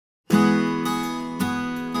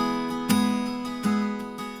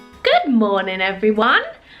morning everyone.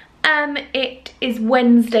 It is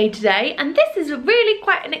Wednesday today and this is really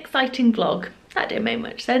quite an exciting vlog. That didn't make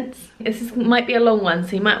much sense. Might be a long one,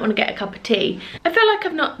 so you might want to get a cup of tea. I feel like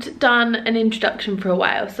I've not done an introduction for a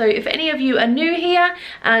while, so if any of you are new here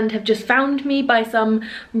and have just found me by some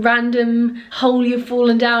random hole you've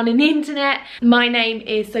fallen down in the internet, my name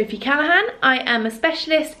is Sophie Callahan. I am a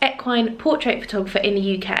specialist equine portrait photographer in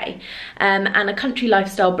the UK and a country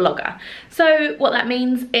lifestyle blogger. So what that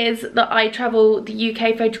means is that I travel the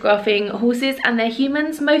UK photographing horses and their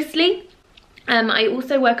humans mostly. I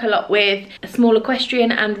also work a lot with small equestrian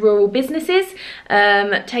and rural businesses,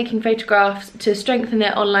 taking photographs to strengthen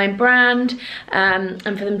their online brand and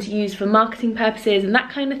for them to use for marketing purposes and that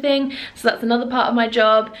kind of thing. So that's another part of my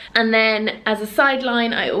job. And then as a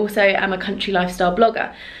sideline, I also am a country lifestyle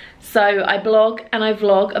blogger. So I blog and I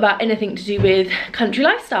vlog about anything to do with country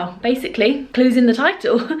lifestyle, basically. Clues in the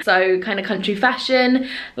title. So kind of country fashion,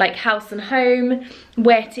 like house and home,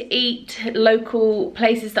 where to eat, local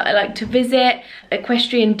places that I like to visit,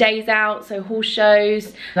 equestrian days out, so horse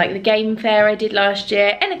shows, like the game fair I did last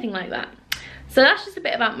year, anything like that. So that's just a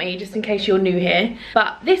bit about me, just in case you're new here.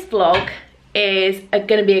 But this vlog is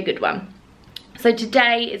gonna be a good one. So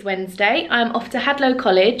today is Wednesday. I'm off to Hadlow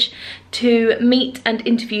College to meet and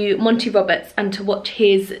interview Monty and to watch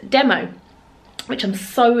his demo, which I'm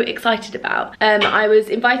so excited about. I was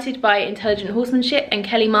invited by Intelligent Horsemanship and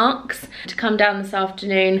Kelly Marks to come down this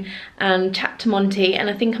afternoon and chat to Monty, and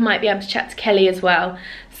I think I might be able to chat to Kelly as well.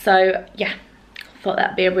 So yeah, thought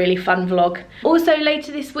that'd be a really fun vlog. Also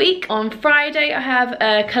later this week, on Friday, I have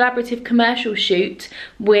a collaborative commercial shoot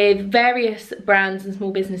with various brands and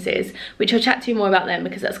small businesses, which I'll chat to you more about them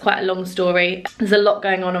because that's quite a long story. There's a lot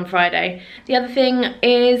going on Friday. The other thing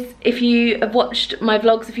is, if you have watched my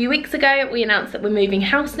vlogs a few weeks ago, we announced that we're moving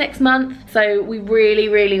house next month. So we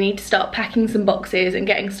really need to start packing some boxes and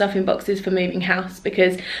getting stuff in boxes for moving house,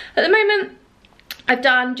 because at the moment, I've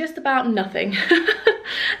done just about nothing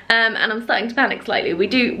and I'm starting to panic slightly.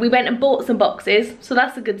 We went and bought some boxes, so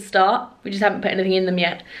that's a good start. We just haven't put anything in them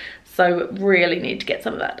yet, so really need to get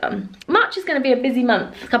some of that done. March is going to be a busy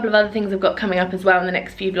month. A couple of other things I've got coming up as well in the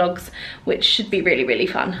next few vlogs, which should be really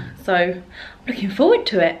fun. So I'm looking forward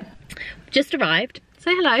to it. Just arrived.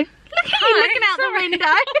 Say hello. Look at you looking out the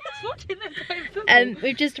window.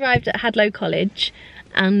 We've just arrived at Hadlow College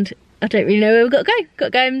and I don't really know where we've got to go. Got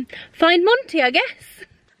to go and find Monty, I guess.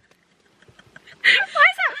 Why is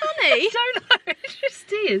that funny? I don't know, it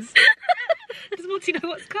just is. Does Monty know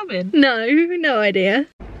what's coming? No idea.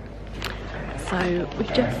 So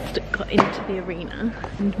we've just got into the arena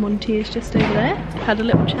and Monty is just over there. We've had a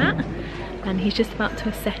little chat and he's just about to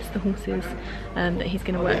assess the horses that he's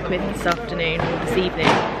going to work with this afternoon or this evening.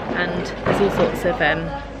 And there's all sorts of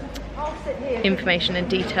information and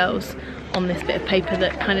details on this bit of paper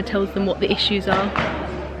that kind of tells them what the issues are.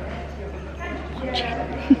 Watch it.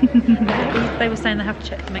 They were saying they have to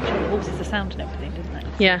check to make sure the horses are sound and everything, didn't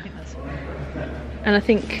they? Yeah. And I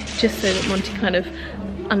think just so that Monty kind of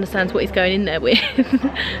understands what he's going in there with.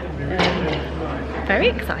 Very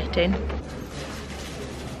exciting.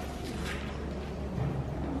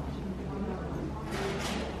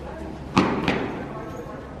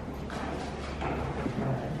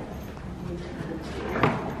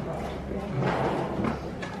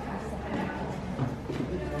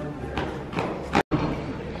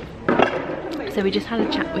 So we just had a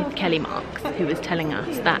chat with Kelly Marks, who was telling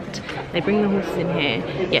us that they bring the horses in here,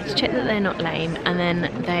 to check that they're not lame, and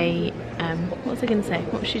then they, what was I going to say?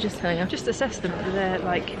 What was she just telling us? Just assess them, they're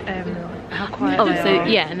like, how quiet they are. So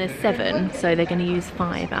yeah, and there's 7, so they're going to use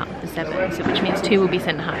 5 out of the 7, so which means 2 will be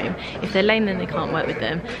sent home. If they're lame, then they can't work with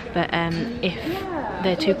them, but if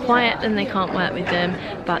they're too quiet, then they can't work with them,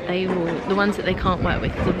 but they will, the ones that they can't work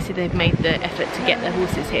with, because obviously they've made the effort to get their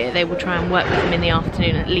horses here, they will try and work with them in the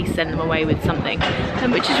afternoon and at least send them away with something,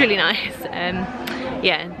 which is really nice.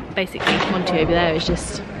 Yeah, basically Monty over there is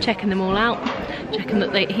just checking them all out, checking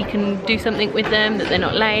that he can do something with them, that they're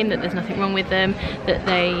not lame, that there's nothing wrong with them, that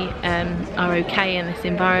they are okay in this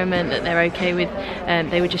environment, that they're okay with,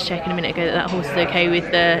 they were just checking a minute ago that horse is okay with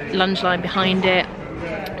the lunge line behind it,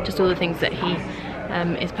 just all the things that he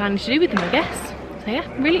is planning to do with them, I guess. So yeah,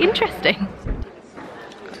 really interesting.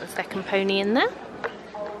 Got the second pony in there.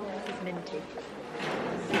 Minty.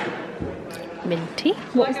 Minty.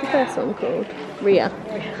 What was the first one called? Rhea.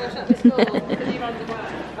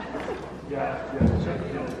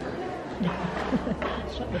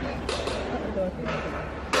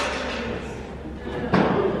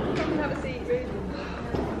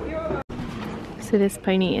 So this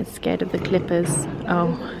pony is scared of the clippers.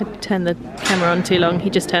 Oh, I turned the camera on too long. He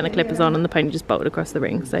just turned the clippers on and the pony just bolted across the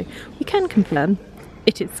ring. So we can confirm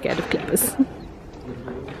It is scared of clippers.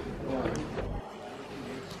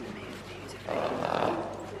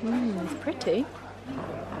 It's pretty.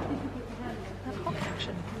 That's hot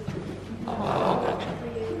action. Oh, hot action.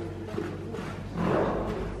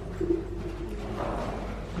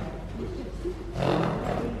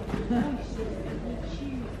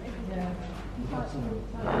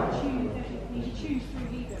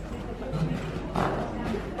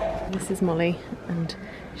 This is Molly, and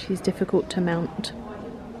she's difficult to mount.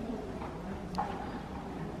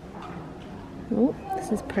 Oh,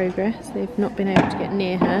 this is progress. They've not been able to get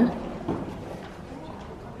near her.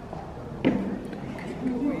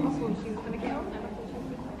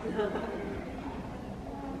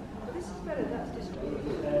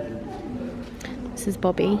 This is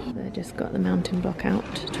Bobby. They've just got the mounting block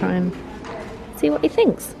out to try and see what he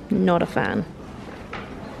thinks. Not a fan.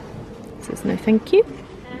 Says no thank you.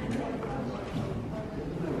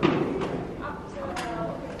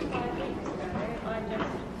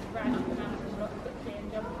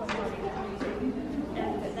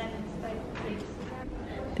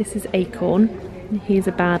 This is Acorn. He's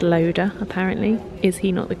a bad loader, apparently. Is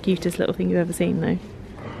he not the cutest little thing you've ever seen, though?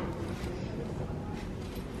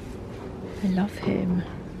 I love him.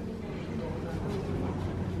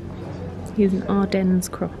 He's an Ardennes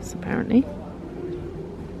cross, apparently.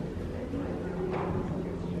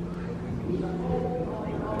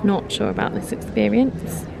 Not sure about this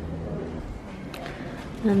experience.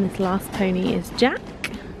 And this last pony is Jack,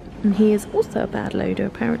 and he is also a bad loader,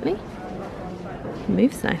 apparently. He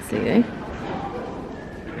moves nicely, though.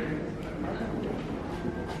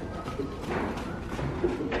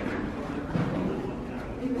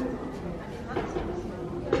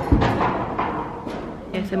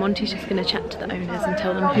 So Monty's just going to chat to the owners and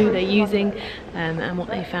tell them who they're using and what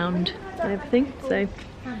they found and everything. So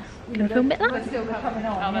I'm going to film a bit of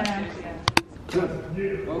that. Good.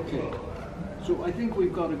 Okay. So I think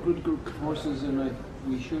we've got a good group of horses, and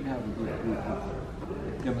we should have a good group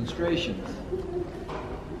of demonstrations.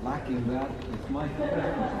 Lacking that, it's my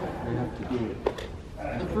commitment. We have to do it.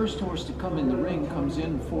 The first horse to come in the ring comes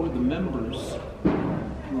in for the members,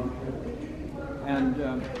 and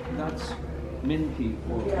that's Monty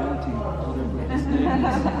or Monty, whatever his name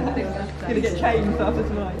is. Gonna get changed after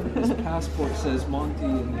tonight. His passport says Monty,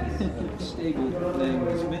 and his stable name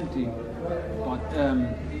is Monty. But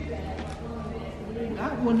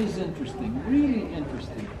that one is interesting, really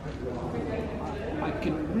interesting. I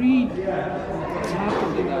can read what's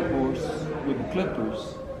happened to that horse with the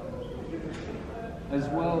clippers as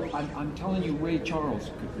well. I'm telling you, Ray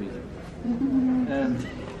Charles could read it.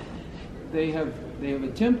 They have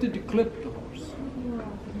attempted to clip the horse,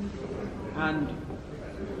 and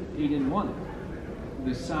he didn't want it.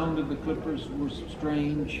 The sound of the clippers was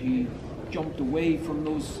strange. He jumped away from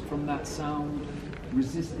that sound,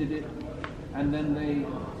 resisted it, and then they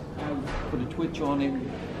have put a twitch on him.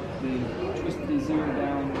 They twisted his ear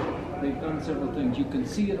down. They've done several things. You can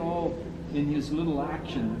see it all in his little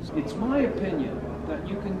actions. It's my opinion that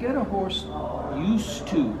you can get a horse used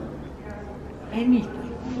to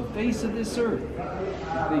anything on the face of this earth.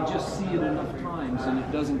 They just see it enough times and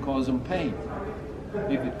it doesn't cause them pain.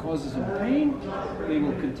 If it causes them pain, they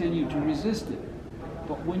will continue to resist it.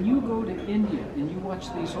 But when you go to India and you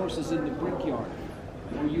watch these horses in the brickyard,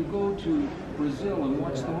 or you go to Brazil and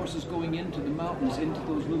watch the horses going into the mountains, into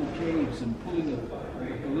those little caves and pulling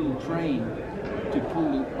a little train to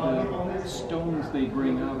pull the stones they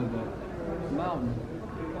bring out of the mountain,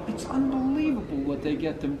 it's unbelievable what they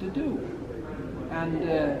get them to do. And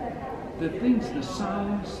the things, the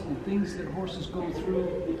sounds, the things that horses go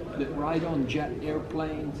through, that ride on jet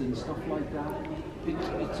airplanes and stuff like that,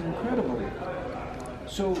 it's incredible.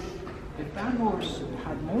 So if that horse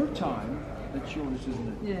had more time, that's yours, isn't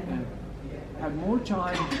it? Yeah. Had more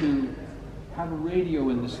time to have a radio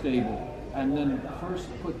in the stable, and then first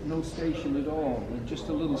put no station at all, and just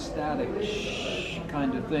a little static shh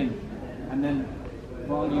kind of thing, and then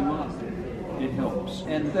volume up, it helps.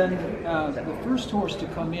 And then the first horse to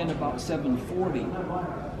come in about 7:40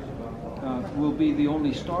 will be the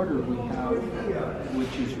only starter we have,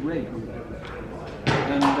 which is Ray.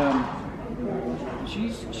 And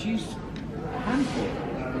she's a handful.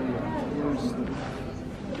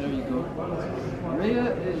 There you go.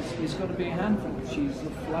 Rhea is going to be a handful. She's a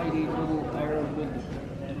flighty little Arab with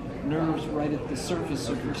nerves right at the surface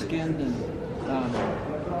of her skin, and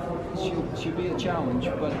she'll be a challenge,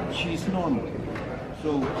 but she's normal.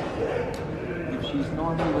 So if she's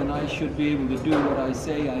normal, then I should be able to do what I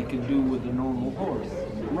say I can do with a normal horse.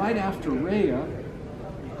 Right after Rhea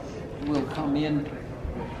will come in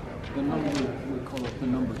we call it the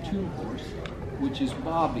number 2 horse, which is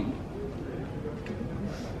Bobby.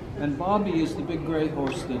 And Bobby is the big gray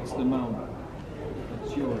horse that's the mount.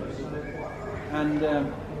 That's yours. And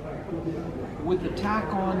with the tack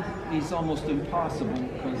on, he's almost impossible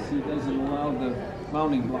because he doesn't allow the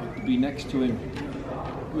mounting block to be next to him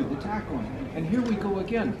with the tack on. And here we go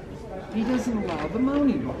again. He doesn't allow the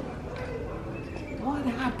mounting block. What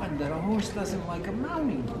happened that a horse doesn't like a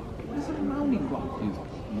mounting block? What does a mounting block do?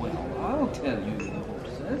 Well, I'll tell you, the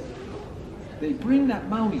horse says. They bring that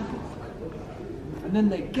mounting block, and then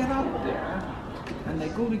they get up there, and they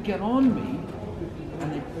go to get on me,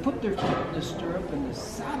 and they put their foot in the stirrup, and the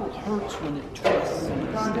saddle hurts when it twists,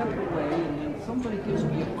 and I step away, and then somebody gives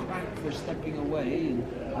me a crack for stepping away, and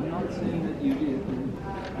I'm not saying that you did. And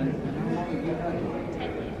how long have you had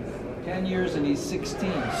him? 10 years, and he's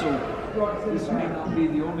 16, so this may not be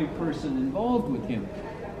the only person involved with him.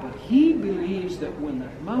 But he believes that when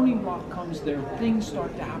that mounting block comes there, things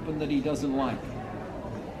start to happen that he doesn't like.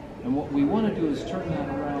 And what we want to do is turn that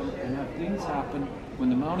around and have things happen when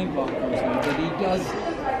the mounting block comes there that he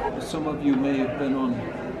does. Some of you may have been on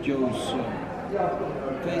Joe's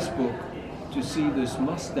Facebook to see this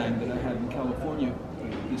Mustang that I had in California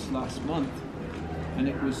this last month. And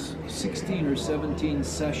it was 16 or 17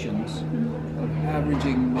 sessions of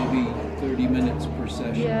averaging maybe 30 minutes per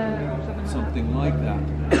session, something like that.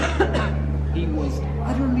 He was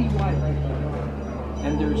utterly wild.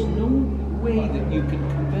 And there's no way that you can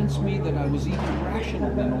convince me that I was even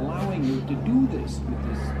rational in allowing you to do this with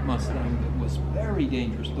this Mustang that was very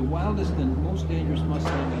dangerous, the wildest and most dangerous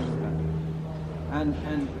Mustang I ever had.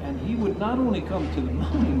 And he would not only come to the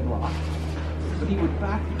mounting block, but he would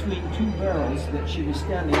back between two barrels that she was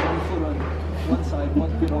standing, one foot on one side,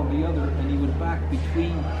 one foot on the other, and he would back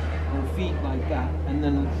between her feet like that, and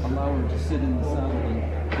then allow her to sit in the saddle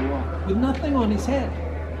and go off, with nothing on his head.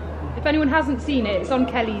 If anyone hasn't seen it, it's on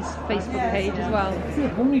Kelly's Facebook page as well.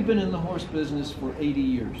 I've only been in the horse business for 80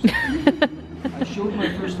 years. I showed my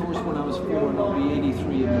first horse when I was 4, and I'll be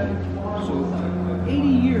 83 in May. So 80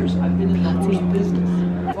 years I've been in the horse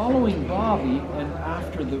business. Following Bobby, and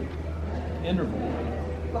after the interval,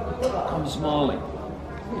 comes Molly.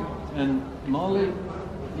 And Molly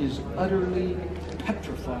is utterly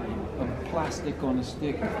petrified of plastic on a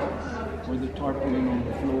stick or the tarpaulin on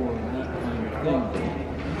the floor and that kind of thing.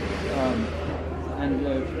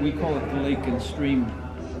 We call it the lake and stream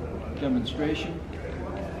demonstration.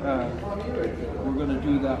 We're going to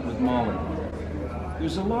do that with Molly.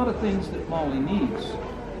 There's a lot of things that Molly needs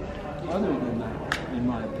other than that, in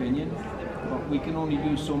my opinion, but we can only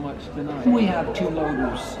do so much tonight. We have 2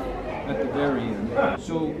 loaders at the very end,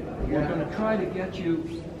 so we're going to try to get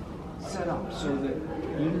you set up so that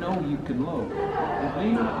you know you can load. It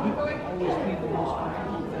may not always be the most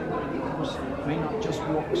comfortable thing, the horse may not just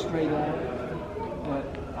walk straight on, but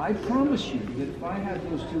I promise you that if I had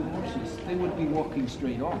those 2 horses, they would be walking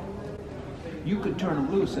straight on. You could turn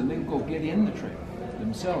them loose and they'd go get in the trail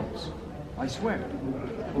themselves. I swear.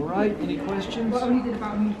 All right, any questions? What we did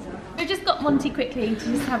about meter. We've just got Monty quickly to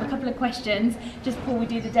just have a couple of questions just before we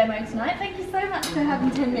do the demo tonight. Thank you so much for having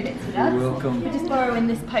 10 minutes with us. You're welcome. We're just borrowing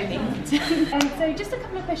this pony. So just a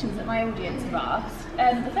couple of questions that my audience have asked.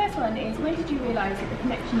 The first one is, when did you realise that the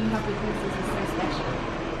connection you have with horses is so special?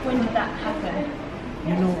 When did that happen?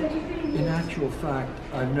 You know, in actual fact,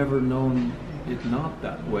 I've never known it not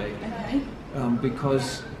that way. Okay.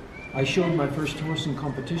 Because I showed my first horse in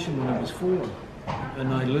competition when I was 4,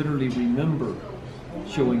 and I literally remember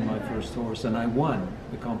showing my first horse, and I won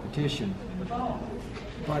the competition.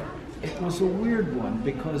 But it was a weird one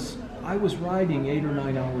because I was riding 8 or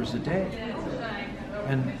 9 hours a day,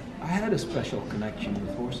 and I had a special connection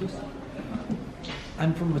with horses.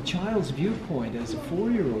 And from a child's viewpoint, as a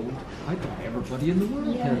 4-year-old, I thought everybody in the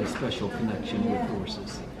world had a special connection with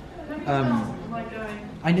horses.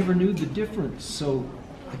 I never knew the difference, so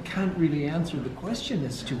I can't really answer the question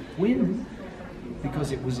as to when,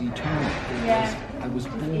 because it was eternal. I was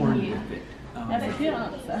born with it. That's a good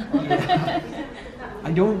answer.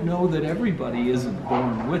 I don't know that everybody isn't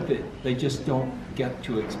born with it. They just don't get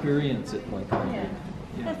to experience it like I did.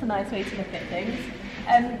 Yeah. That's a nice way to look at things.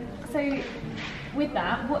 So with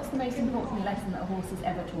that, what's the most important lesson that a horse has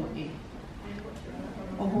ever taught you?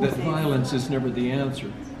 That violence is never the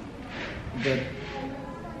answer. That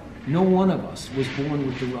no one of us was born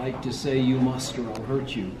with the right to say you must or I'll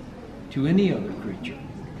hurt you to any other creature,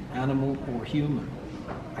 animal or human.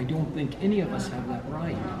 I don't think any of us have that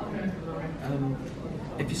right.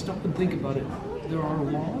 If you stop and think about it, there are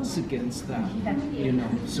laws against that, you know,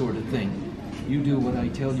 sort of thing. You do what I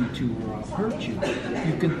tell you to or I'll hurt you.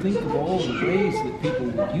 You can think of all the ways that people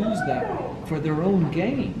would use that for their own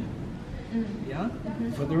gain, yeah?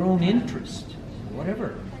 For their own interest,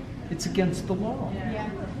 whatever. it's against the law. Yeah.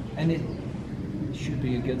 And it should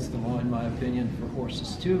be against the law, in my opinion, for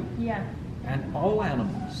horses too. Yeah. And all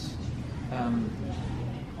animals.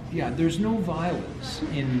 Yeah, there's no violence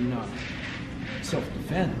in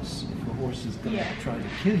self-defense. If a horse is going to try to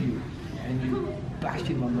kill you and you bash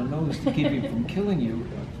him on the nose to keep him from killing you,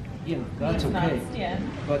 you know, that's okay. Nice, yeah.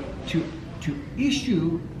 But to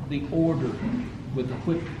issue the order with a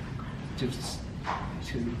whip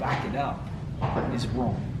to back it up is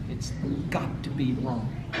wrong. It's got to be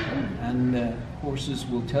wrong. And horses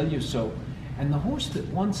will tell you so. And the horse that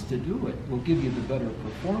wants to do it will give you the better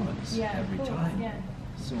performance every time. Yeah.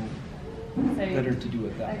 So better to do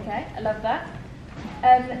it that way. Okay, I love that.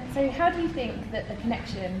 So how do you think that the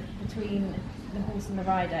connection between the horse and the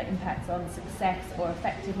rider impacts on success or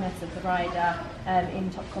effectiveness of the rider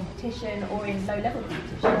in top competition or in low-level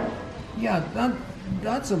competition? Yeah,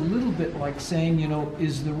 that's a little bit like saying, you know,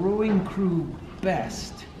 is the rowing crew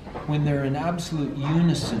best when they're in absolute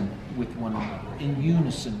unison with one another, in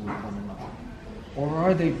unison with one another? Or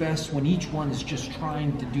are they best when each one is just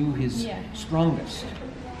trying to do his strongest?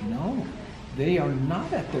 No, they are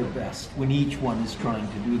not at their best when each one is trying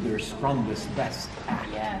to do their strongest, best act.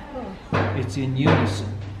 Yeah, cool. It's in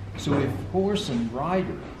unison. So if horse and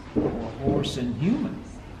rider, or horse and human,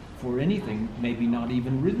 for anything, maybe not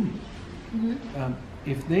even ridden,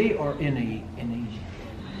 if they are in a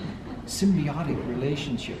symbiotic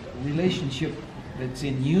relationship, a relationship that's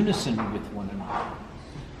in unison with one another,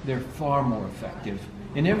 they're far more effective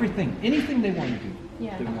in everything. Anything they want to do,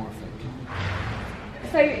 they're more effective.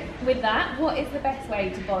 So with that, what is the best way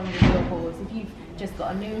to bond with your horse? If you've just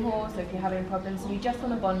got a new horse, or if you're having problems and you just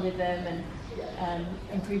want to bond with them and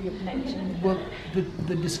improve your connection? Well,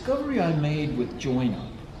 the discovery I made with Join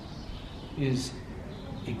Up is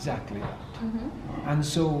exactly that. And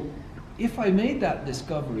so if I made that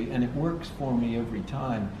discovery and it works for me every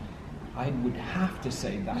time, I would have to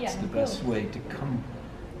say that's the best way to come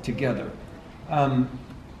together.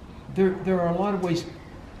 There are a lot of ways.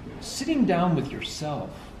 Sitting down with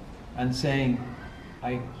yourself and saying,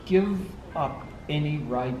 I give up any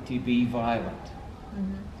right to be violent.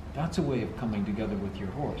 That's a way of coming together with your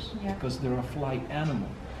horse, because they're a flight animal.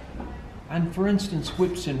 And for instance,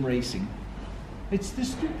 whips in racing. It's the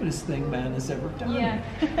stupidest thing man has ever done.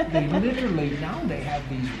 They literally, now they have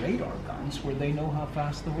these radar guns where they know how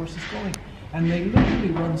fast the horse is going. And they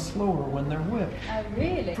literally run slower when they're whipped. Oh,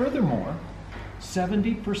 really? Furthermore,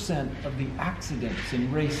 70% of the accidents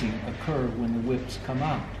in racing occur when the whips come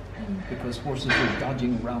out, because horses are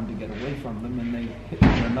dodging around to get away from them, and they hit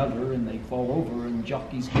one another and they fall over, and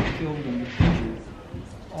jockeys get killed and injured,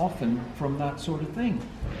 often from that sort of thing.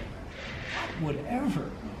 Would ever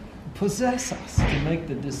possess us to make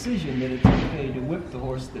the decision that it's okay to whip the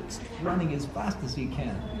horse that's running as fast as he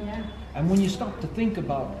can? And when you stop to think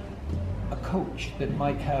about a coach that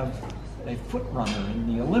might have a foot runner in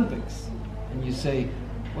the Olympics, and you say,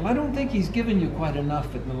 well, I don't think he's given you quite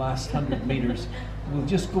enough in the last 100 meters. We'll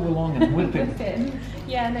just go along and whip him.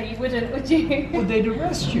 Yeah, no, you wouldn't, would you? Would they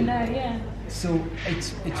arrest you? No, So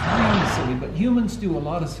it's really silly, but humans do a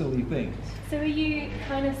lot of silly things. So are you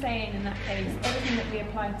kind of saying in that case, everything that we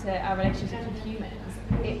apply to our relationships with humans,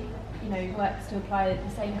 it works to apply the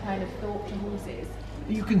same kind of thought to horses?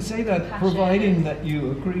 You can say that, providing that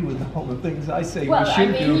you agree with all the things I say well, we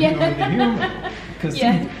should do with the human.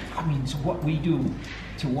 Because what we do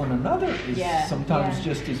to one another is sometimes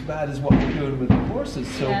just as bad as what we're doing with the horses.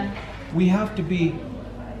 So we have to be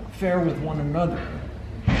fair with one another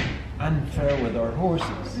and fair with our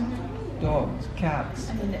horses, dogs, cats,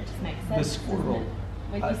 I mean, it just makes sense, the squirrel.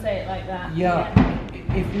 When you say it like that.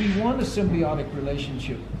 If we want a symbiotic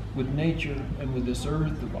relationship with nature and with this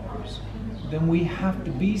earth of ours, then we have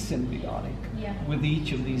to be symbiotic with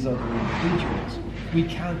each of these other individuals. We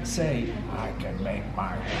can't say, I can make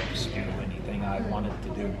my horse do anything I want it to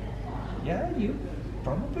do. Yeah, you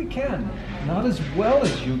probably can. Not as well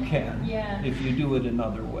as you can if you do it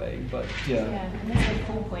another way. But and there's some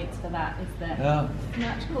cool points for that, is there? It's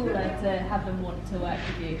much cooler to have them want to work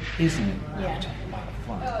with you. Isn't it? Yeah. It's a lot of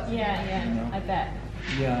fun. I bet.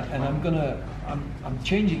 Yeah, and I'm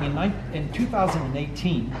changing in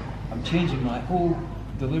 2018. I'm changing my whole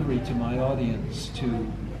delivery to my audience to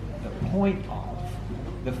the point of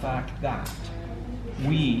the fact that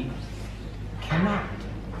we cannot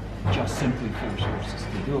just simply force horses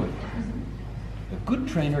to do it. A good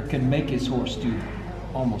trainer can make his horse do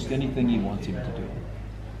almost anything he wants him to do.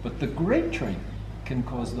 But the great trainer can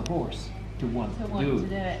cause the horse to want to do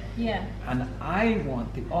it. Yeah. And I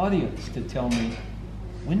want the audience to tell me,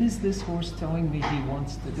 when is this horse telling me he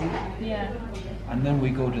wants to do it? Yeah. And then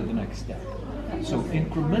we go to the next step. So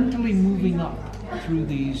incrementally moving up through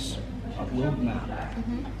these roadmap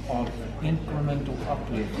of incremental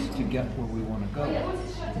uplifts to get where we want to go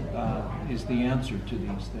is the answer to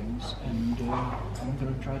these things, and I'm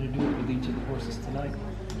going to try to do it with each of the horses tonight.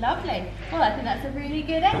 Lovely. Well, I think that's a really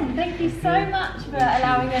good end. Thank you so much for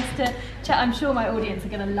allowing us to chat. I'm sure my audience are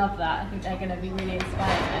going to love that. I think they're going to be really inspired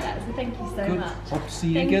by that. So thank you so Good. much. Hope to see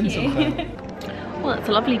you again sometime. Well, that's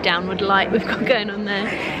a lovely downward light we've got going on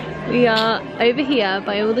there. We are over here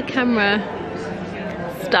by all the camera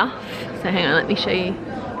stuff. So hang on, let me show you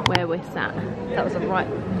where we're sat. That was a right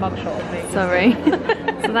mugshot of me. Sorry.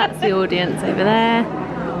 So that's the audience over there.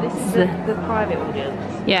 This is the private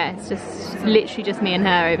audience. Yeah, it's just literally just me and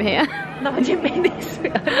her over here. No, I didn't mean this.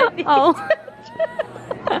 Oh.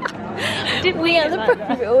 We are the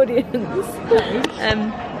private audience.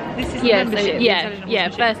 This is Yeah, membership, so yeah.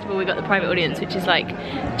 First of all, we got the private audience, which is like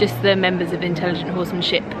just the members of Intelligent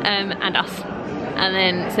Horsemanship and us. And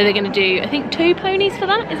then, so they're going to do, I think, 2 ponies for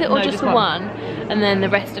that, is it, or No, just just the one. And then the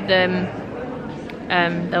rest of them,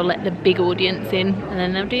 they'll let the big audience in, and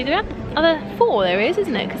then they'll do the other 4 there is,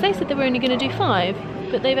 isn't it? Because they said they were only going to do 5,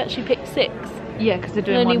 but they've actually picked 6. Yeah, because they're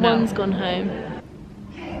doing And only one now. one's gone home.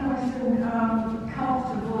 Getting nice and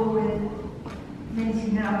comfortable with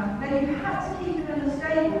Minty now. But you've had to keep him in the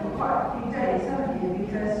stable for quite a few days, haven't you?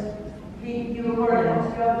 Because you were worried not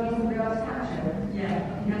to be able to catch him. Yeah,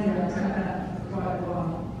 he has been like that for quite a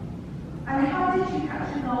while. And how did you catch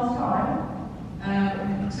him last time?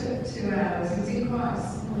 It took 2 hours. It's in quite a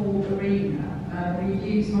small arena. We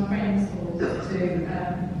used my friend's horse to get him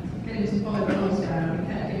to follow the horse down.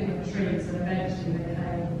 We kept giving them treats, and eventually they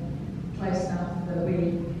came close enough that we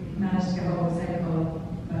managed to get hold of his head collar,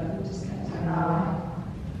 but we just kept him away.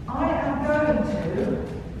 I am going to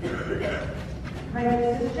make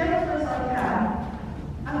this as gentle as I can.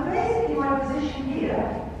 And basically my position here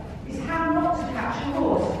is how not to catch a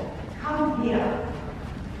horse. Come here.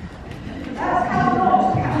 That's how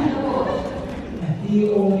not to catch a horse. He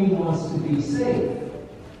only wants to be safe.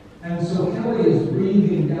 And so Kelly is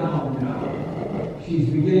breathing down now. She's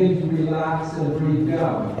beginning to relax and breathe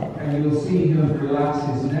down. And you'll see him relax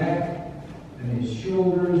his neck and his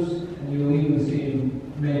shoulders, and you'll even see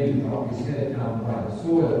him maybe drop his head down by the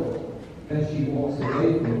soil. Then she walks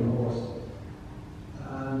away from the horse.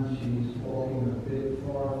 And she's walking a bit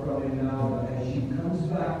far from him now, but as she comes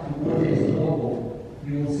back toward his elbow,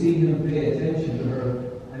 you'll see him pay attention to her,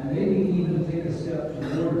 and maybe even take a step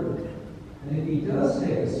toward her. And if he does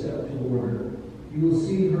take a step toward her, you'll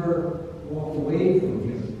see her walk away from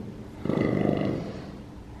him.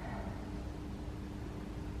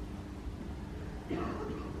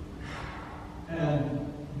 And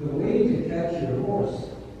the way to catch your horse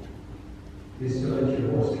is to let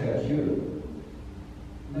your horse catch you.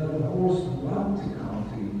 Let the horse want to come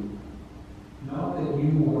to you, not that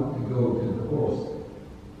you want to go to the horse.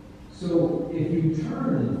 So if you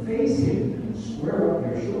turn and face him and square up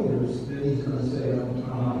your shoulders, then he's going to say, I'm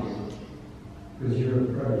not here. Because you're a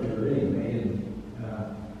predator anyway, and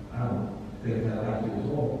I don't think I like you at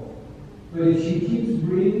all. But if she keeps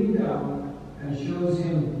breathing down and shows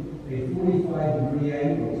him a 45-degree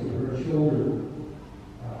angle to her shoulder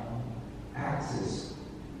axis,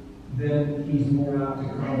 then he's more apt to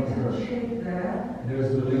come to her.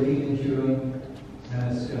 There's the licking and chewing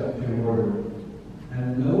and a step toward her.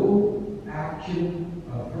 And no action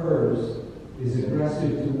of hers is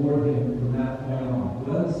aggressive toward him from that point on.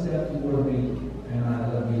 One step toward me, and I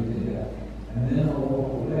love you to death. And then I'll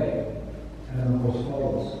walk away, and the horse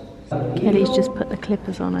follows. Kelly's just put the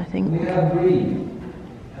clippers on, I think. We have breed,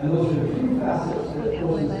 and those are the 2 facets that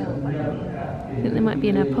horses have never had. I think they might be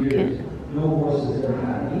in her pocket. No horse has ever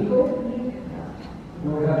had an eagle,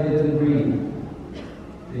 nor have they been breeding.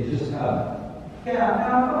 They just have. Yeah,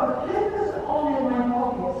 now I've got clippers on in my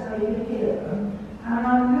pocket so you can hear them, and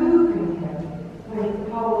I'm moving him with the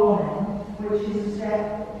pole on him, which is a step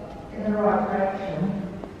in the right direction.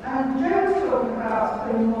 And Joe was talking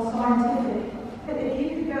about being more scientific. If you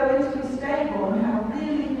could go into a stable and have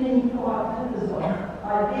really mini quiet clippers on,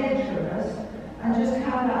 like beard trimmers, and just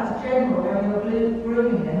have that as general when you're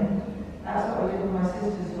grooming him. That's what we did with my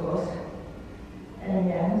sister's horse in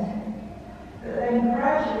the end. But then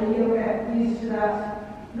gradually he'll get used to that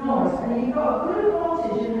noise. And you've got a good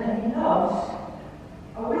advantage in that he loves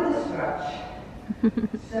a wither scratch.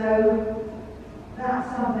 So that's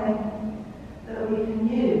something that we can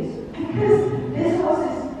use. Because this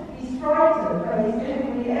horse he's frightened, but he's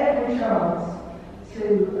giving me every chance to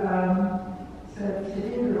do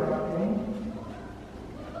the right thing.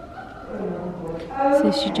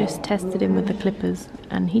 So she just tested him with the clippers,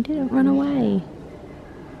 and he didn't run away.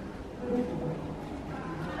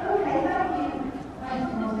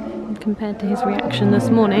 compared to his reaction this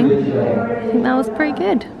morning. I think that was pretty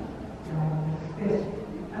good.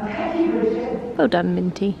 Well done,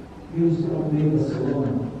 Minty.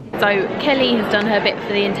 So Kelly has done her bit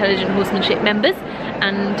for the Intelligent Horsemanship members,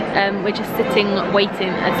 and we're just sitting waiting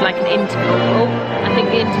as like an interval. Oh, I think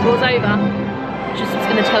the interval's over. Just was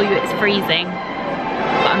going to tell you it's freezing,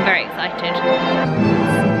 but I'm very excited.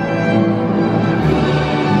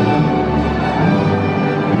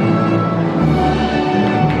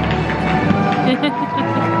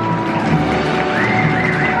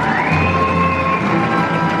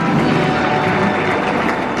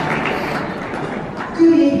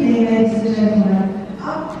 Good evening, ladies and gentlemen.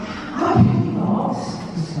 I'm Penny Marks,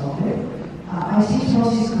 to start with. I teach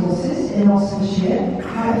Monty's courses in Oxfordshire.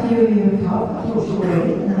 Quite a few of you have come. I thought you were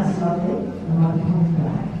in, and that's lovely. I might be coming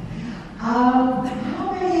back. How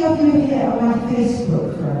many of you here are my Facebook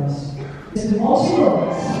friends? Mr. Monty.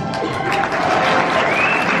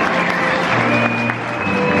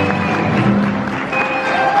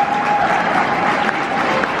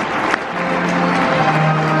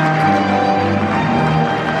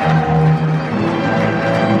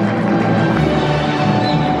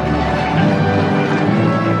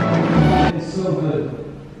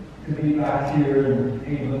 Here in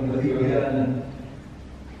England with you again.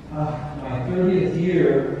 My 30th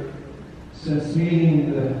year since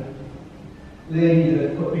meeting the lady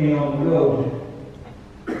that put me on the road,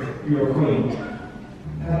 your queen.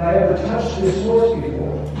 Have I ever touched this horse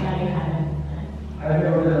before? No, you haven't. I've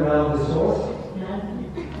never been around this horse. No.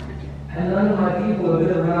 And none of my people have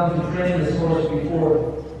been around to train this horse before.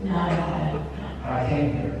 No, you haven't. I came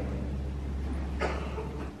here.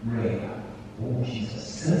 Ray. Oh, she's a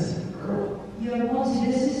sensitive girl. Yeah,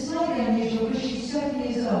 Monty, this is slightly unusual because she's 7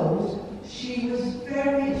 years old. She was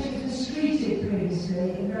mistreated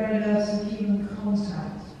previously and very loves of human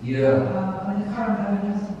contact. Yeah. And the current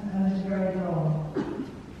owner hasn't earned it very long.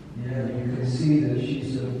 Yeah, you can see that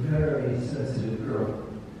she's a very sensitive girl.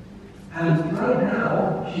 And right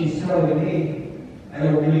now, she's telling me, I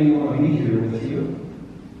don't really want to be here with you.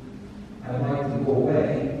 I'd like to go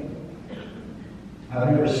away.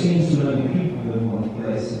 I've never seen so many people in one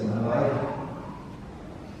place in my life.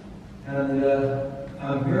 And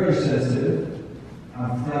I'm very sensitive.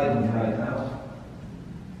 I'm frightened right now.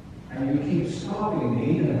 And you keep stopping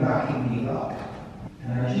me and backing me up.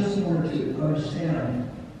 And I just wanted to understand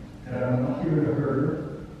that I'm not here to hurt her.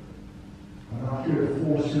 I'm not here to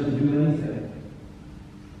force her to do anything.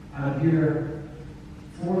 I'm here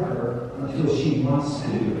for her until she wants to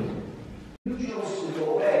do it. You chose to go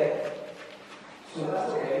away, so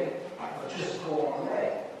that's okay. But just go on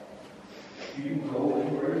away. You can go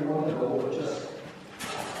anywhere you want to go, but just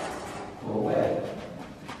go away.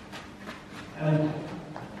 And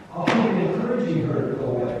I'll keep encouraging her to go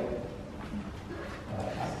away.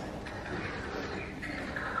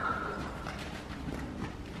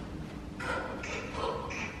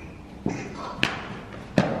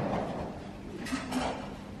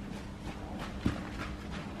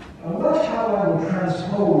 Watch how I will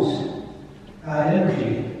transpose that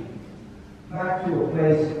energy back to a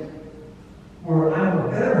place where I'm a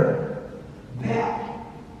better bet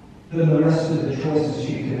than the rest of the choices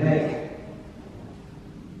she can make.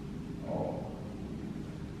 Oh.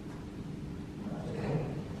 Okay.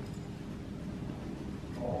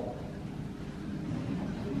 Oh.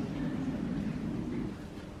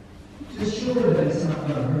 Just show her that it's not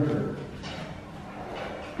going to hurt her.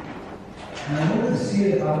 And I want to see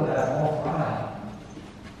it out of that off eye.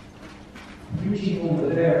 Reaching over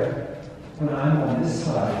there when I'm on this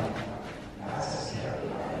side. That's scary.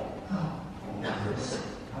 Oh,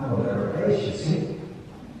 I'm a better place, you see.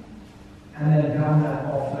 And then down that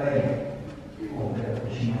off leg over there,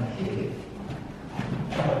 where she might kick it.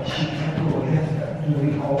 But she can't go against that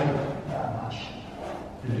dually halter that much.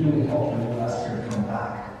 The dually halter will ask her to come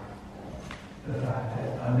back. The fact that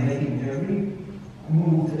I'm making every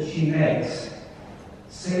move that she makes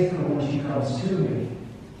safer when she comes to me.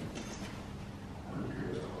 Good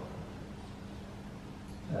girl.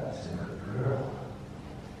 That's a good girl.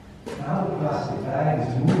 Now the plastic bag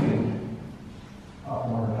is moving up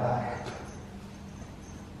on her back.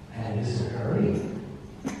 And it isn't hurrying.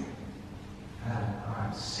 And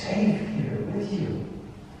I'm safe here with you.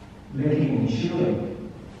 Licking and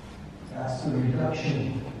chewing. That's the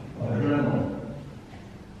reduction of adrenaline.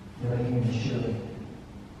 Licking and chewing.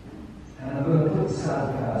 And I'm going to put the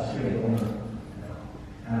saddle pad straight on her.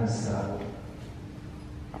 And the saddle.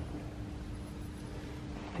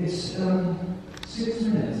 It's 6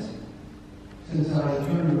 minutes since I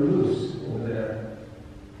turned her loose over there.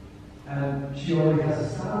 And she already has a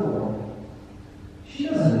saddle on. She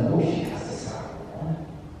doesn't know she has a saddle on.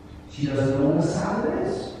 She She doesn't know what a saddle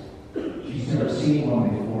is. She's never seen one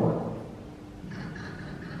before.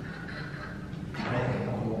 I think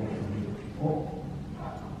I'll go away from you. Oh.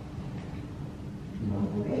 You want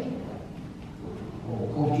to go away? Oh,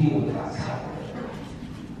 go deal with that saddle.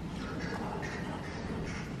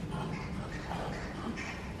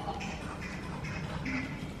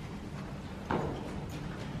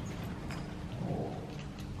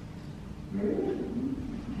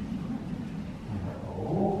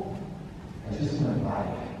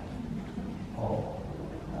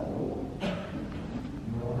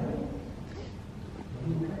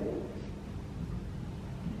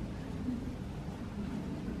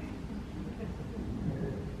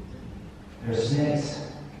 They're snakes.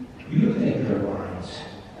 You think they're lions.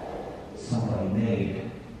 Somebody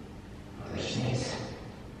made. But they're snakes.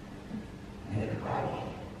 And they're biting.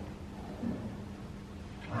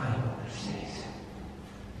 I know they're snakes.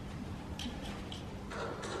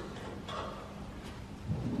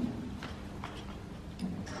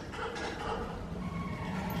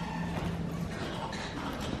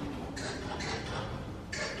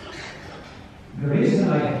 The reason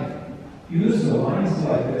I use the lines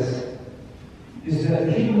like this is that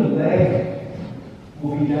the human leg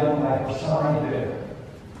will be down by her side there.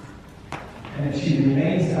 And if she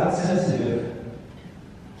remains that sensitive,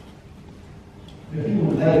 the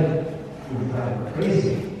human leg will drive her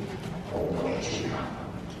crazy. Oh, look at you.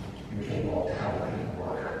 You're getting all tired in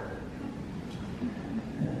work.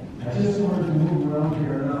 I just wanted to move around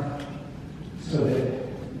here enough so that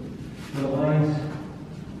the lines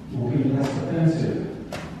will be less offensive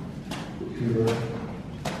to her.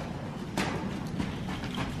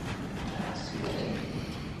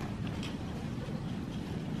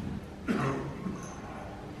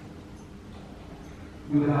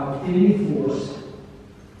 Without any force,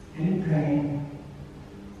 any pain,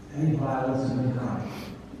 any violence of any kind.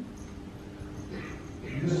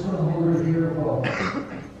 I'm just going to hold her here while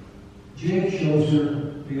Jake shows her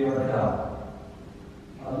the Ardell,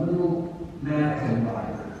 a little mannequin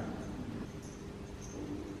rider.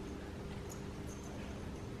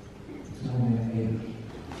 It's only a baby.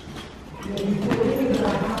 Yet before any of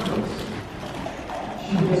that happens,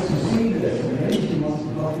 she gets to see this, and then she wants to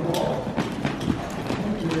love it all.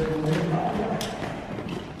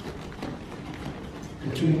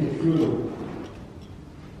 To think it through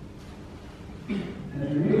and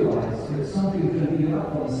to realize that something can be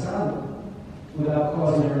up on the saddle without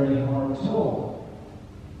causing her any harm at all.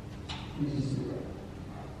 Please just do it.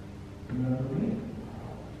 Remember me?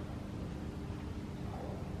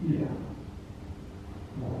 Yeah.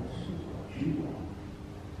 Oh,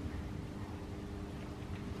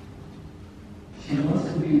 she wants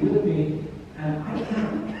to be with me, and I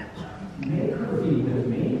can't make her be with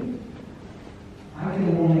me. I can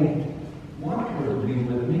only want her to be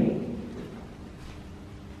with me.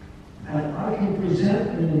 And I can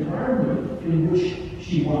present an environment in which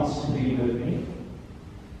she wants to be with me.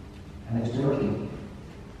 And it's working.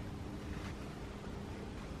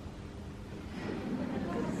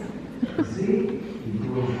 See? You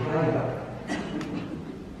go right up.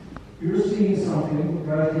 You're seeing something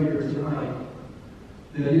right here tonight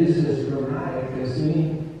that is as dramatic as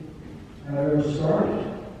any I've ever started.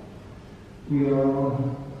 We are on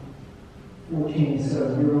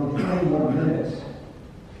 14:7. We're on 21 minutes.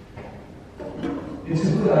 It's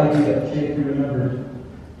a good idea, Jake, to remember.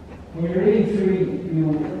 When you're 83,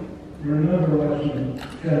 you'll remember what you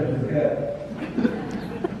tend to forget.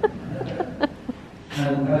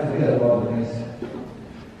 And I forget a lot of things.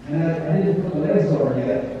 And I didn't put the legs on her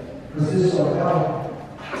yet, because this will help.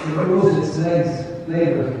 It grows its legs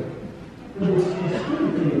later. But it's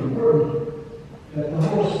pretty important that the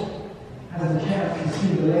horse has a chance to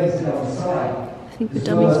see the legs down the side. I think the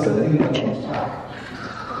dummy's drawing.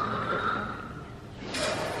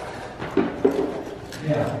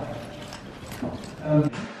 Yeah.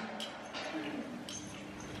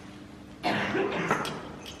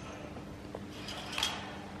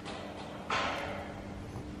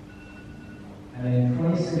 And in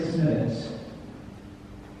 26 minutes,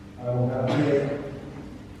 I will have Jake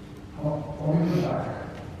on the back.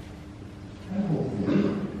 And hopefully,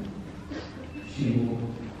 she will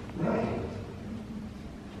like it.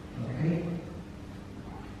 Okay?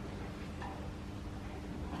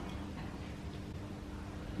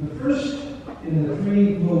 The first in the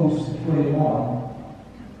 3 moves to put him on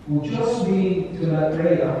will just be to let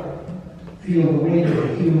Rhea feel the weight of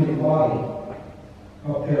the human body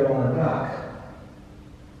up there on her back.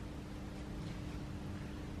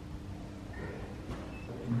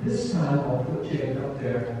 This time I'll put Jake up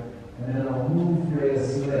there, and then I'll move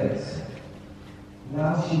Rhea's legs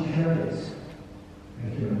while she carries the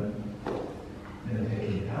human.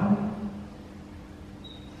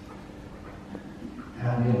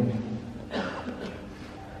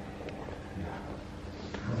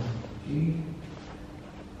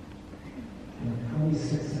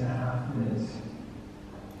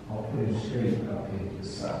 I'll put him straight up into the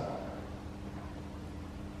saddle.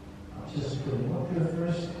 I'll just put him up there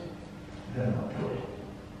first, then I'll put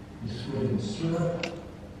his foot in the stirrup,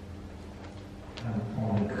 and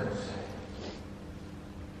on he goes.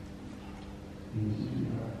 Easy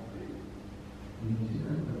now. Easy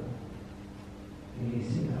now.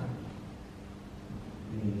 Easy now.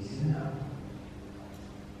 Easy now.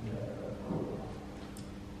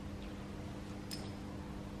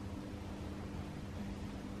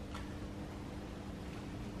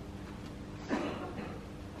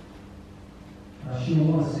 She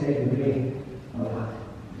won't say to me a lot.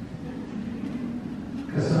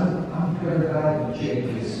 Because I'm very bad with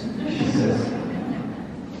changes, she says.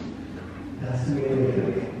 That's the way they do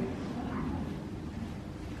it.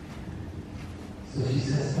 So she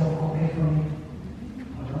says, don't go away from me.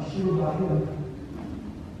 I'm not sure about him.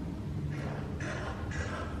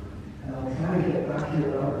 And I'll try to get back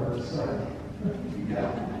here on her side.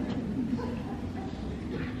 Yeah.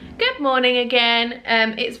 Good morning again.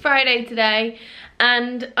 It's Friday today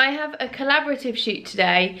and I have a collaborative shoot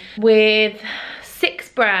today with 6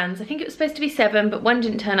 brands. I think it was supposed to be 7, but one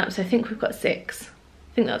didn't turn up, so I think we've got 6.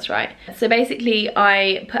 I think that's right. So basically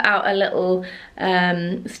I put out a little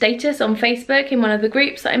status on Facebook in one of the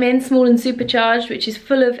groups that I'm in, Small and Supercharged, which is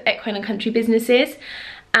full of equine and country businesses,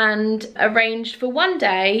 and arranged for one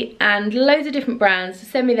day and loads of different brands to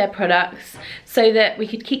send me their products so that we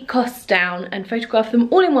could keep costs down and photograph them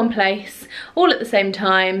all in one place, all at the same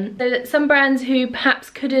time, so that some brands who perhaps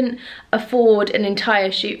couldn't afford an entire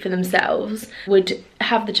shoot for themselves would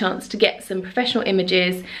have the chance to get some professional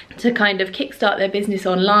images to kind of kickstart their business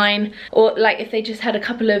online, or like if they just had a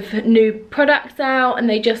couple of new products out and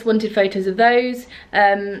they just wanted photos of those.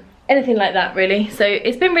 Anything like that really. So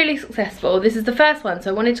it's been really successful. This is the first one, so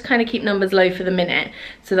I wanted to kind of keep numbers low for the minute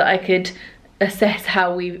so that I could assess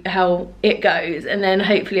how it goes, and then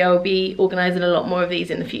hopefully I will be organising a lot more of these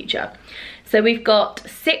in the future. So we've got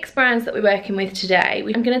 6 brands that we're working with today.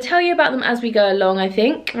 I'm going to tell you about them as we go along, I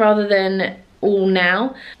think, rather than all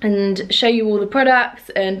now, and show you all the products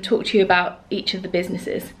and talk to you about each of the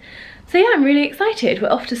businesses. So yeah, I'm really excited.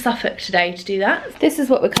 We're off to Suffolk today to do that. This is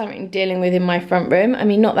what we're currently dealing with in my front room. I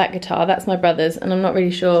mean, not that guitar, that's my brother's, and I'm not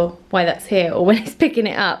really sure why that's here or when he's picking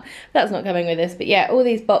it up. That's not coming with us, but yeah, all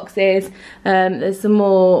these boxes. There's some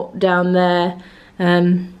more down there.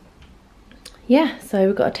 Yeah, so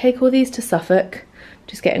we've got to take all these to Suffolk.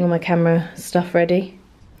 Just getting all my camera stuff ready.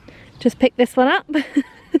 Just picked this one up.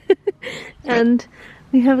 And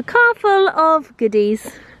we have a car full of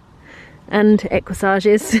goodies and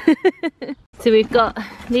equisages. So we've got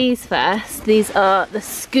these first. These are the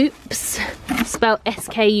Scoops, spelled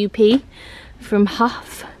S-K-U-P, from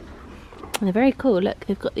Huff. And they're very cool. Look,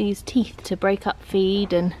 they've got these teeth to break up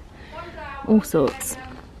feed and all sorts.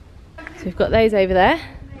 So we've got those over there.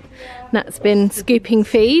 Nat's been scooping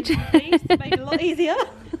feed. Made it a lot easier.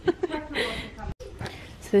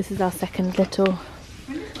 So this is our second little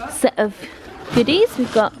set of goodies.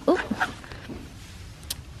 We've got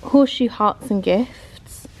horseshoe hearts and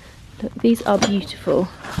gifts. Look, these are beautiful.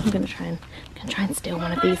 I'm gonna try and steal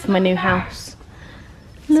one of these for my new house.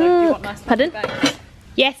 Look. So do you want nice Pardon?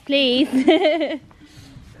 Yes, please.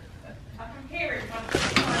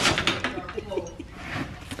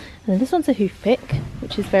 And this one's a hoof pick,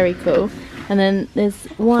 which is very cool. And then there's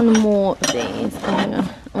one more of these. Oh, hang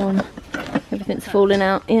on. Everything's falling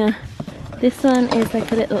out. Yeah. This one is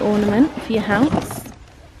like a little ornament for your house.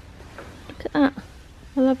 Look at that.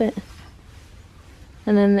 I love it.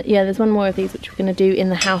 And then, yeah, there's one more of these which we're going to do in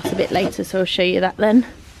the house a bit later, so I'll show you that then.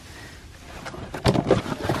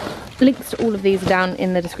 Links to all of these are down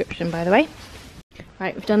in the description, by the way.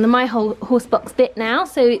 Right, we've done the My Whole Horse Box bit now.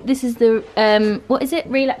 So this is the, what is it?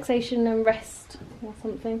 Relaxation and rest or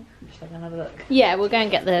something? Should I go and have a look? Yeah, we'll go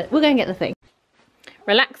and get the thing.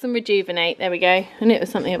 Relax and rejuvenate, there we go. I knew it was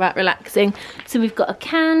something about relaxing. So we've got a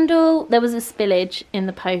candle. There was a spillage in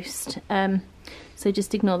the post. So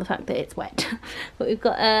just ignore the fact that it's wet. But we've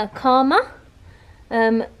got a Karma.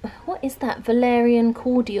 What is that? Valerian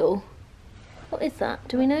cordial. What is that?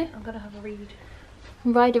 Do we know? I'm gonna have a read.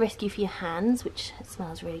 Rider Rescue for your hands, which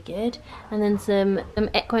smells really good. And then some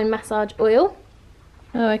equine massage oil.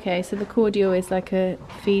 Oh, okay, so the cordial is like a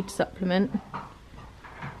feed supplement.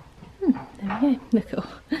 There we go. Look,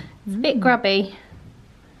 it's a bit grubby.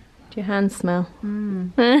 Do your hands smell?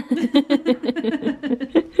 Huh?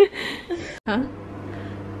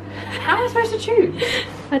 How am I supposed to choose?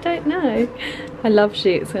 I don't know. I love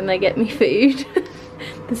shoots when they get me food.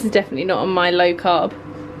 This is definitely not on my low carb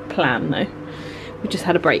plan though. We just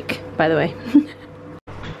had a break, by the way.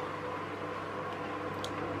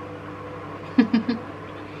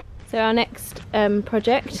 So our next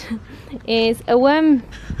project is a worming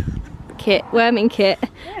kit.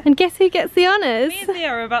 Yeah. And guess who gets the honours? Me and Theo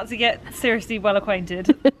are about to get seriously well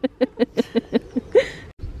acquainted.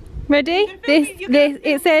 Ready?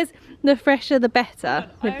 It says the fresher the better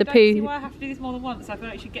with the poo. I don't see why I have to do this more than once. I feel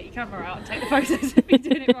like you should get your camera out and take the photos of me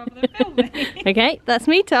doing it rather than filming. Okay, that's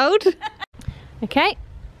me told. Okay,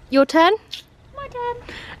 your turn. My turn.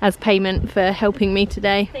 As payment for helping me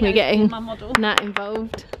today, we're getting my model. Nat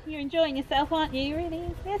involved. You're enjoying yourself, aren't you? Really?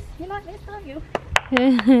 Yes, you like this, aren't you?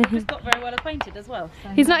 We've just got very well acquainted as well. So.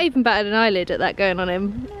 He's not even batted an eyelid at that going on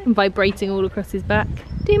him, and vibrating all across his back.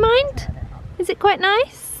 Do you mind? Is it quite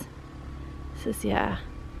nice? Says yeah.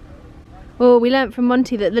 Oh, we learnt from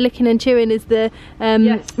Monty that the licking and chewing is the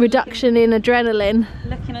reduction in adrenaline.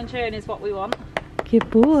 Licking and chewing is what we want. Good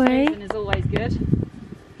boy. Snoozing is always good.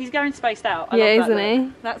 He's going spaced out. I love that isn't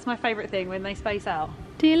he? That's my favourite thing, when they space out.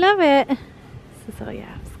 Do you love it? So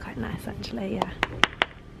yeah, it's quite nice actually, yeah.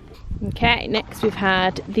 Okay, next we've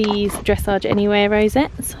had these Dressage Anywhere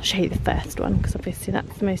rosettes. I'll show you the first one because obviously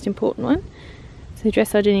that's the most important one. So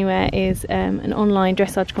Dressage Anywhere is an online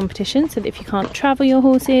dressage competition, so that if you can't travel your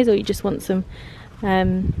horses or you just want some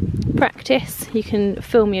practice, you can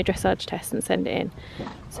film your dressage test and send it in.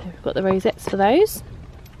 So we've got the rosettes for those.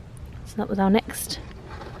 So that was our next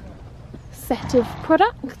set of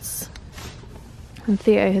products. And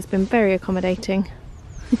Theo has been very accommodating.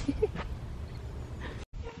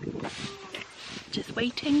 Just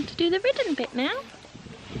waiting to do the ridden bit now.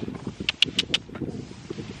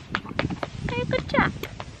 Oh, good chap.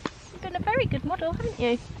 You've been a very good model, haven't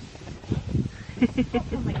you?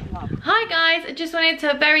 Hi guys, I just wanted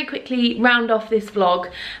to very quickly round off this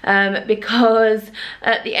vlog because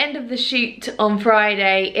at the end of the shoot on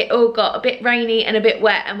Friday it all got a bit rainy and a bit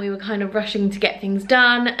wet and we were kind of rushing to get things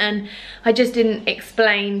done and I just didn't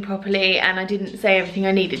explain properly and I didn't say everything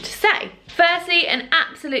I needed to say. Firstly, an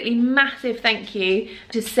absolutely massive thank you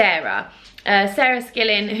to Sarah. Sarah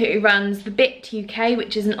Skillin, who runs The Bit UK,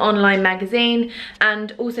 which is an online magazine,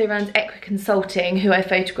 and also runs Equine Consulting, who I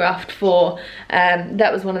photographed for.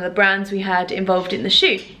 That was one of the brands we had involved in the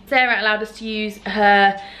shoot. Sarah allowed us to use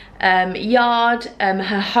her yard,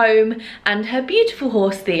 her home, and her beautiful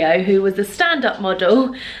horse Theo, who was a stand-up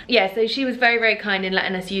model. Yeah, so she was very, very kind in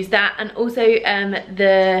letting us use that, and also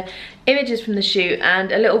the images from the shoot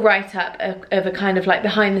and a little write-up of a kind of like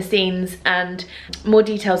behind the scenes and more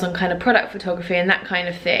details on kind of product photography and that kind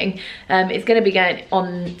of thing. It's going to be going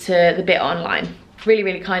on to The Bit online. Really,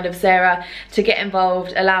 really kind of Sarah to get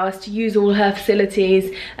involved, allow us to use all her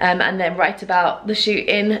facilities and then write about the shoot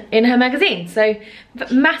in her magazine. So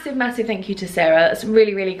massive, massive thank you to Sarah. That's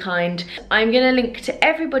really, really kind. I'm going to link to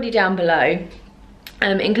everybody down below,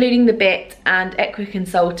 including The Bit and Equine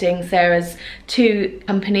Consulting, Sarah's two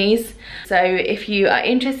companies. So if you are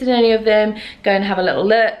interested in any of them, go and have a little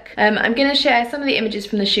look. I'm going to share some of the images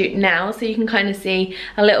from the shoot now so you can kind of see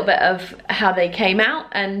a little bit of how they came out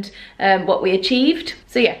and what we achieved.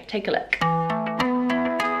 So yeah, take a look.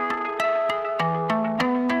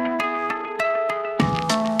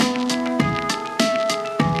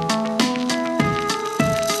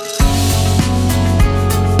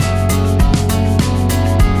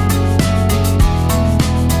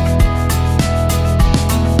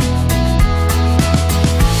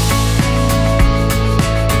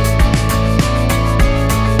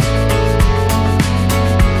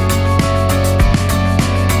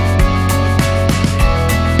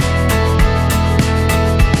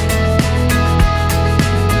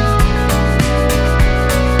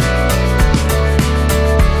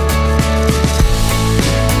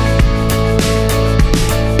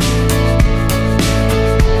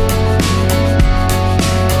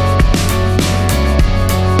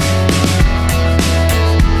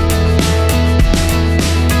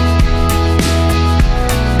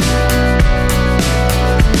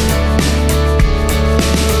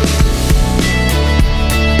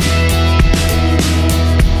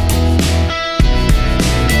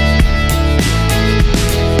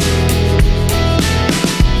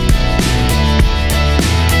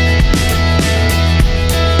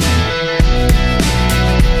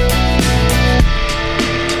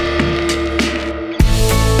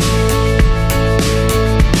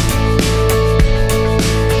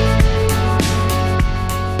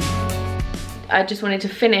 I just wanted to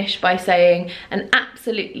finish by saying an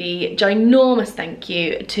absolutely ginormous thank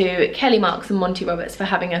you to Kelly Marks and Monty Roberts for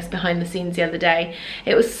having us behind the scenes the other day.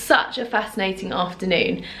 It was such a fascinating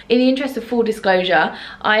afternoon. In the interest of full disclosure,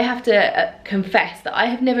 I have to confess that I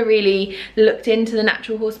have never really looked into the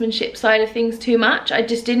natural horsemanship side of things too much. I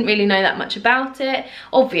just didn't really know that much about it.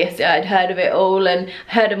 Obviously I'd heard of it all and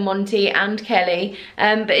heard of Monty and Kelly,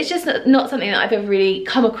 but it's just not something that I've ever really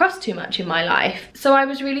come across too much in my life. So I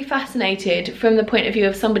was really fascinated from the point of view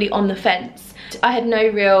of somebody on the fence. I had no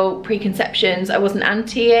real preconceptions. I wasn't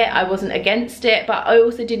anti it, I wasn't against it, but I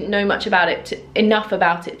also didn't know much about it, enough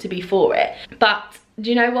about it to be for it. But do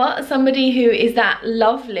you know what? Somebody who is that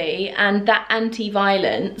lovely and that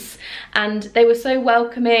anti-violence, and they were so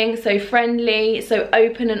welcoming, so friendly, so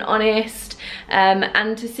open and honest,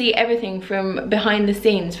 and to see everything from behind the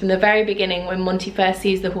scenes, from the very beginning when Monty first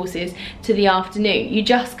sees the horses to the afternoon, you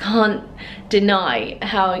just can't deny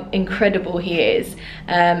how incredible he is.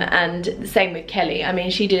 And the same with Kelly. I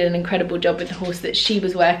mean, she did an incredible job with the horse that she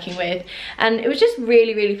was working with, and it was just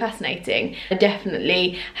really, really fascinating. I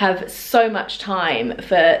definitely have so much time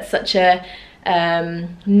for such a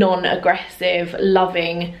non-aggressive,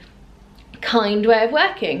 loving, kind way of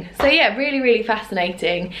working. So yeah, really, really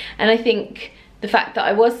fascinating. And I think the fact that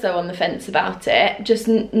I was so on the fence about it, just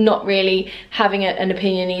not really having an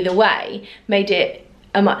opinion either way, made it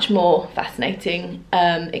a much more fascinating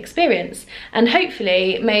experience, and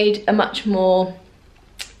hopefully made a much more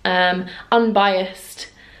unbiased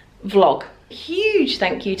vlog. Huge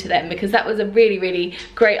thank you to them, because that was a really, really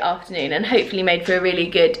great afternoon, and hopefully made for a really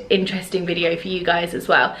good, interesting video for you guys as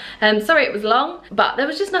well. Sorry it was long, but there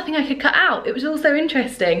was just nothing I could cut out. It was all so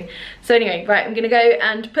interesting. So anyway, right, I'm gonna go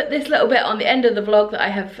and put this little bit on the end of the vlog that I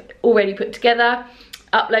have already put together,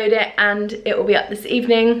 upload it, and it will be up this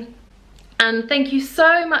evening. And thank you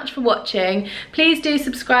so much for watching. Please do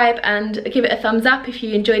subscribe and give it a thumbs up if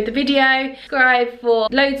you enjoyed the video. Subscribe for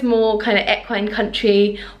loads more kind of equine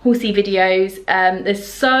country horsey videos.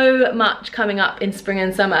 There's so much coming up in spring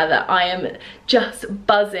and summer that I am just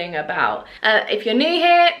buzzing about. If you're new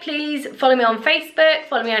here, please follow me on Facebook,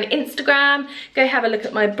 follow me on Instagram, go have a look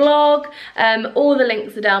at my blog. All the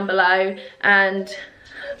links are down below, and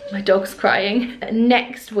my dog's crying.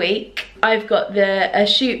 Next week I've got a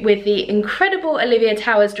shoot with the incredible Olivia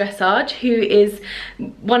Towers Dressage, who is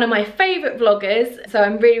one of my favourite vloggers, so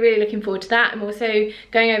I'm really, really looking forward to that. I'm also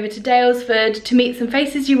going over to Dalesford to meet some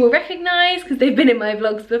faces you will recognise because they've been in my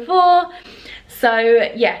vlogs before. So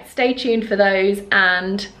yeah, stay tuned for those,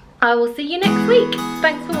 and I will see you next week.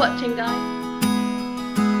 Thanks for watching, guys.